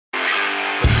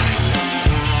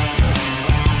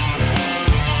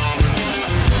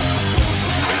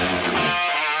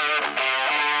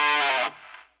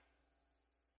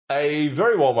A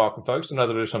very warm welcome, folks, to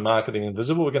another edition of Marketing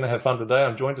Invisible. We're going to have fun today.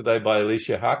 I'm joined today by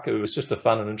Alecia Huck, who is just a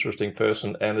fun and interesting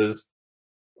person and is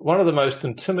one of the most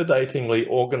intimidatingly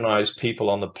organized people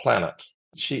on the planet.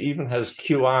 She even has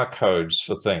QR codes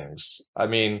for things. I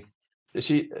mean,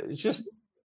 it's just,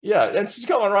 yeah, and she's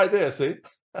got one right there, see?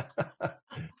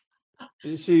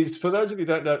 She's, for those of you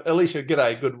who don't know, Alecia,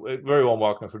 g'day, good, very warm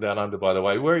welcome from down under, by the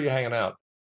way. Where are you hanging out?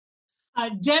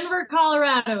 Denver,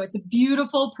 Colorado. It's a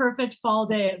beautiful, perfect fall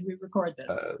day as we record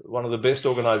this. One of the best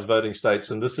organized voting states,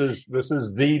 and this is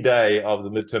the day of the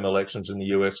midterm elections in the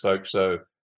US, folks. So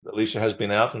Alecia has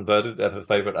been out and voted at her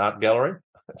favorite art gallery.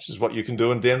 This is what you can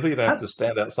do in Denver. You don't have to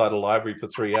stand outside a library for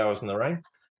 3 hours in the rain.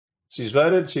 She's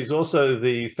voted. She's also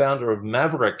the founder of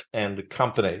Maverick and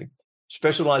Company,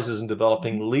 specializes in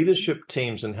developing leadership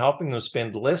teams and helping them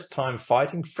spend less time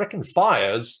fighting frickin'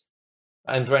 fires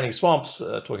and draining swamps,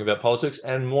 talking about politics,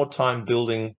 and more time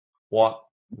building what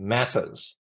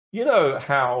matters. You know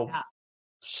how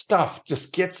stuff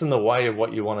just gets in the way of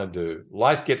what you want to do.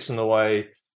 Life gets in the way.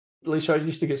 Alecia, I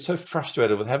used to get so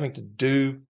frustrated with having to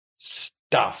do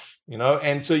stuff, you know,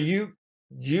 and so you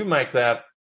make that,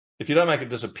 if you don't make it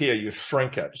disappear, you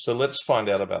shrink it. So let's find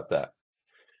out about that.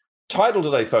 Title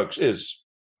today, folks, is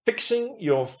Fixing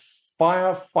Your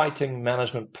Firefighting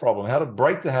Management Problem, how to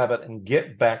break the habit and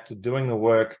get back to doing the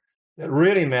work that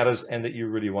really matters and that you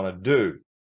really want to do.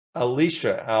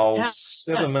 Alecia, our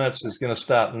 7 minutes is going to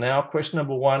start now. Question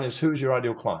number one is, who's your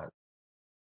ideal client?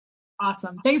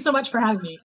 Awesome. Thanks so much for having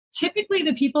me. Typically,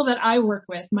 the people that I work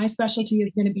with, my specialty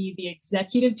is going to be the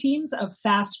executive teams of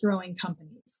fast-growing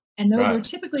companies. And those are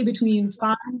typically between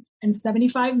 5 and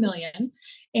 75 million.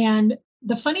 And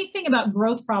the funny thing about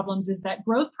growth problems is that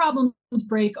growth problems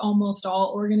break almost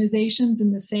all organizations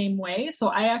in the same way. So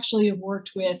I actually have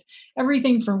worked with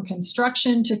everything from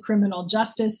construction to criminal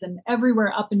justice and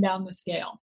everywhere up and down the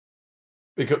scale.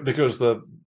 Because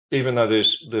even though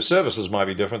their services might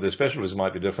be different, their specialties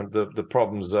might be different, the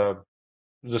problems are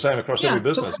the same across every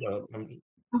business. The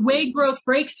way growth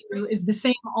breaks through is the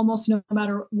same almost no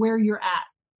matter where you're at.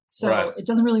 So it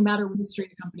doesn't really matter what industry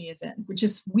the company is in, which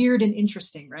is weird and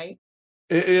interesting, right?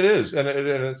 It is, and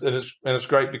it's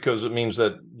great because it means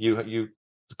that the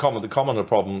problems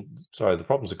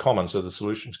are common, so the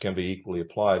solutions can be equally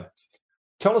applied.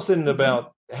 Tell us then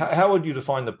about how would you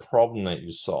define the problem that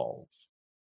you solve?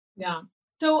 Yeah.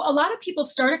 So a lot of people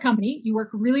start a company, you work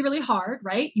really, really hard,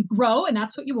 right? You grow, and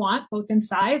that's what you want, both in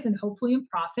size and hopefully in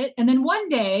profit. And then one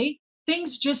day,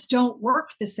 things just don't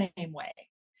work the same way.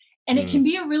 And it can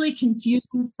be a really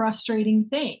confusing, frustrating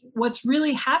thing. What's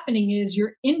really happening is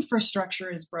your infrastructure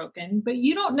is broken, but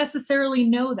you don't necessarily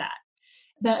know that.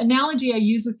 The analogy I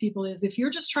use with people is if you're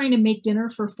just trying to make dinner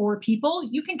for 4 people,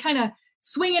 you can kind of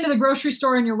swing into the grocery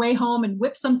store on your way home and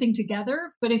whip something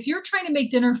together. But if you're trying to make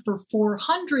dinner for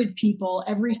 400 people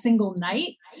every single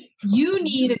night, you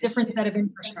need a different set of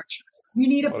infrastructure. You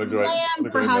need a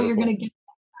plan for how you're going to get.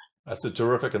 That's a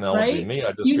terrific analogy. Right? Me,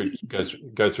 I just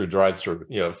go through drive-through.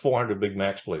 400 Big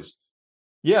Macs, please.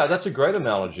 Yeah, that's a great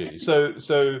analogy. So,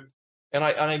 and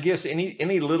I guess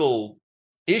any little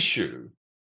issue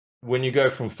when you go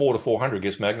from 4 to 400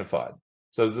 gets magnified.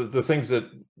 So the things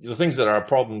that are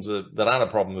problems that aren't a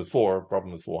problem with 4 are a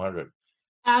problem with 400.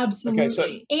 Absolutely.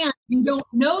 Okay, and you don't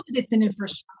know that it's an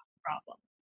infrastructure problem.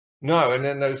 No, and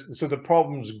then the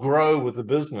problems grow with the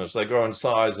business. They grow in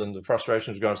size, and the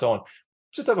frustrations grow, and so on.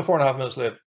 Just over 4.5 minutes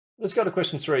left. Let's go to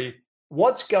question 3.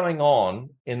 What's going on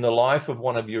in the life of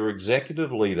one of your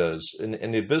executive leaders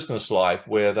in their business life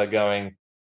where they're going,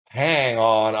 hang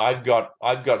on, I've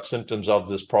got symptoms of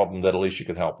this problem that Alecia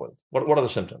could help with? What are the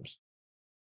symptoms?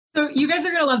 So you guys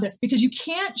are going to love this because you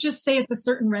can't just say it's a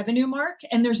certain revenue mark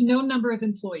and there's no number of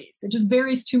employees. It just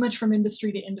varies too much from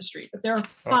industry to industry. But there are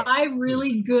 5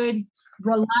 really good,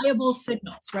 reliable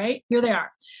signals, right? Here they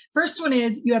are. First one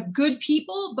is you have good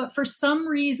people, but for some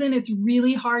reason, it's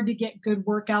really hard to get good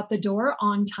work out the door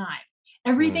on time.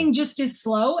 Everything just is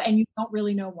slow and you don't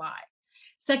really know why.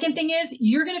 Second thing is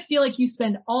you're going to feel like you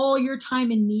spend all your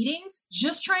time in meetings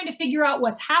just trying to figure out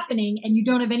what's happening and you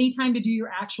don't have any time to do your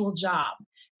actual job.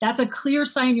 That's a clear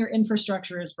sign your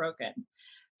infrastructure is broken.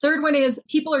 Third one is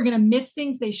people are going to miss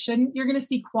things they shouldn't. You're going to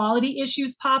see quality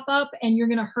issues pop up and you're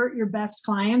going to hurt your best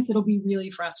clients. It'll be really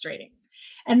frustrating.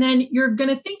 And then you're going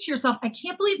to think to yourself, I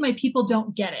can't believe my people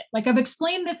don't get it. Like I've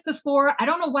explained this before. I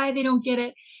don't know why they don't get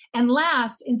it. And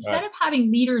last, instead of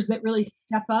having leaders that really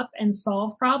step up and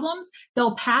solve problems,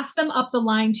 they'll pass them up the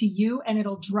line to you and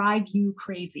it'll drive you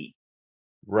crazy.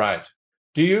 Right.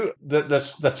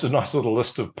 That's a nice little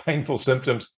list of painful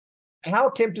symptoms. How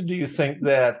tempted do you think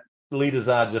that leaders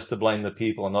are just to blame the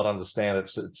people and not understand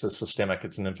it's a systemic,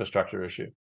 it's an infrastructure issue?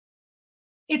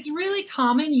 it's really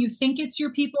common. You think it's your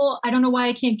people. I don't know why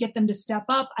I can't get them to step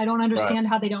up. I don't understand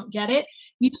how they don't get it.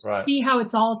 You see how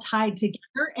it's all tied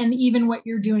together, and even what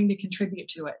you're doing to contribute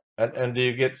to it. And do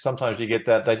you get, sometimes you get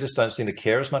that they just don't seem to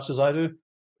care as much as I do,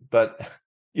 but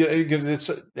it's,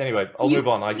 anyway, I'll move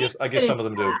on. I guess some of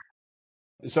them do.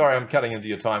 Sorry, I'm cutting into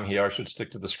your time here. I should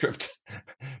stick to the script.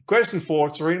 Question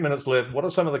 4, 3 minutes left. What are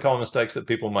some of the common mistakes that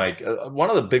people make? One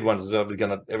of the big ones is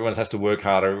everyone has to work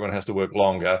harder. Everyone has to work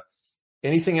longer.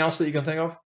 Anything else that you can think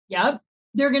of? Yep.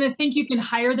 They're going to think you can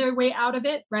hire their way out of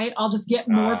it, right? I'll just get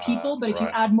more people. But if you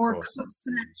add more cooks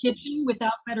to that kitchen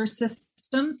without better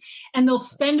systems, and they'll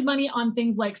spend money on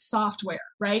things like software,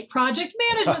 right? Project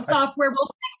management software will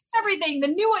fix everything, the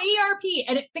new ERP,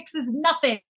 and it fixes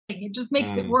nothing. It just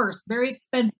makes it worse, very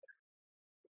expensive.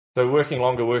 So working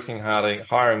longer, working harder,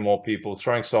 hiring more people,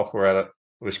 throwing software at it,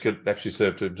 which could actually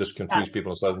serve to just confuse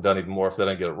people and slow them down even more if they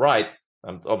don't get it right.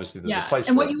 Obviously, there's a place for it.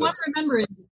 And what you want to remember is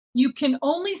you can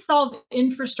only solve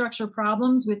infrastructure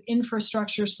problems with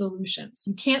infrastructure solutions.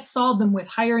 You can't solve them with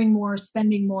hiring more,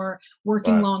 spending more,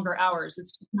 working longer hours.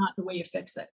 It's just not the way you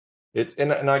fix it.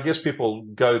 And I guess people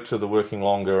go to the working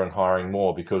longer and hiring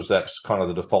more because that's kind of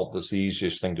the default. That's the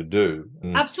easiest thing to do.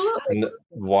 Absolutely. And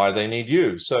why they need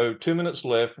you. So 2 minutes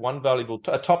left. One valuable,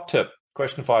 a top tip.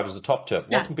 Question 5 is the top tip.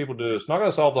 What can people do? It's not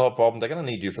going to solve the whole problem. They're going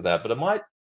to need you for that, but it might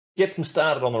get them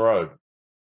started on the road.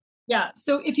 Yeah.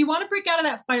 So if you want to break out of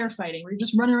that firefighting where you're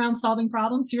just running around solving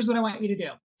problems, here's what I want you to do.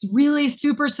 It's really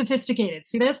super sophisticated.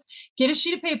 See this? Get a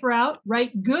sheet of paper out,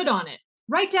 write good on it.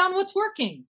 Write down what's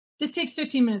working. This takes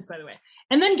 15 minutes, by the way.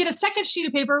 And then get a second sheet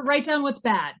of paper, write down what's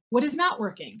bad, what is not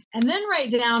working. And then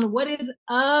write down what is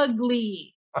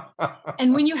ugly.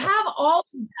 And when you have all of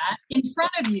that in front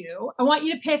of you, I want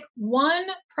you to pick one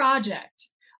project.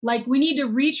 Like, we need to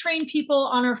retrain people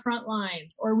on our front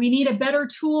lines, or we need a better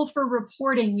tool for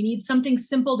reporting. We need something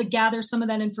simple to gather some of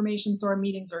that information so our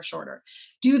meetings are shorter.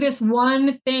 Do this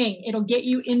one thing. It'll get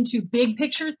you into big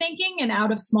picture thinking and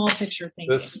out of small picture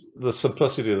thinking. The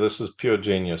simplicity of this is pure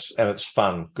genius, and it's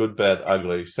fun. Good, bad,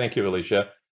 ugly. Thank you, Alecia.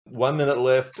 1 minute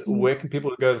left. Where can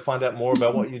people go to find out more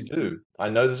about what you do? I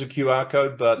know there's a QR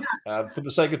code, but for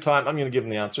the sake of time, I'm going to give them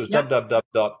the answer. It's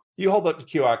www. You hold up the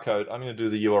QR code. I'm going to do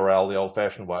the URL the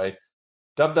old-fashioned way.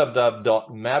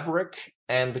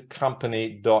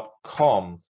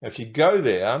 www.maverickandcompany.com. If you go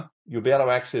there, you'll be able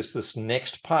to access this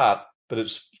next part, but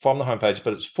it's from the homepage,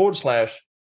 but it's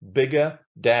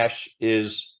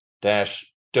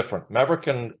 /bigger-is-different.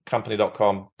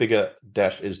 Maverickandcompany.com,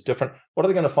 bigger-is-different. What are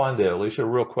they going to find there, Alecia,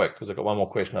 real quick? Because I've got one more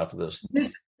question after this.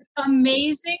 This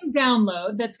amazing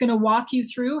download that's going to walk you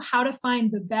through how to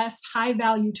find the best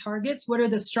high-value targets. What are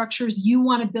the structures you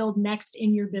want to build next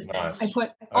in your business? Nice. I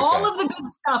put all of the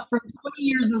good stuff from 20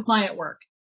 years of client work.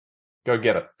 Go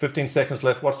get it. 15 seconds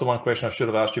left. What's the one question I should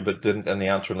have asked you but didn't, and the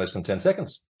answer in less than 10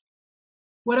 seconds?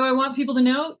 What do I want people to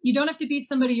know? You don't have to be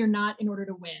somebody you're not in order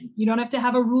to win. You don't have to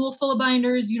have a rule full of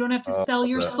binders. You don't have to sell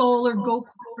your soul or go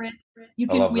for it. You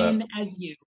can win as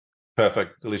you.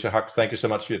 Perfect. Alecia, Huck, thank you so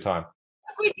much for your time.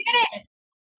 We did it.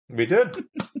 We did.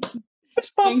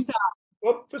 Fist bump. Thanks, Tom.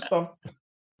 Whoop, fist bump.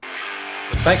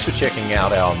 Thanks for checking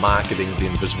out our Marketing the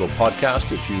Invisible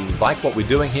podcast. If you like what we're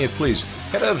doing here, please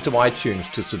head over to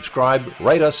iTunes to subscribe,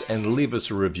 rate us, and leave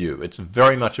us a review. It's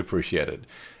very much appreciated.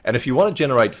 And if you want to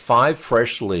generate 5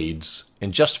 fresh leads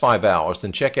in just 5 hours,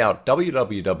 then check out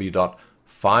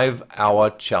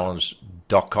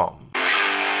www.5hourchallenge.com.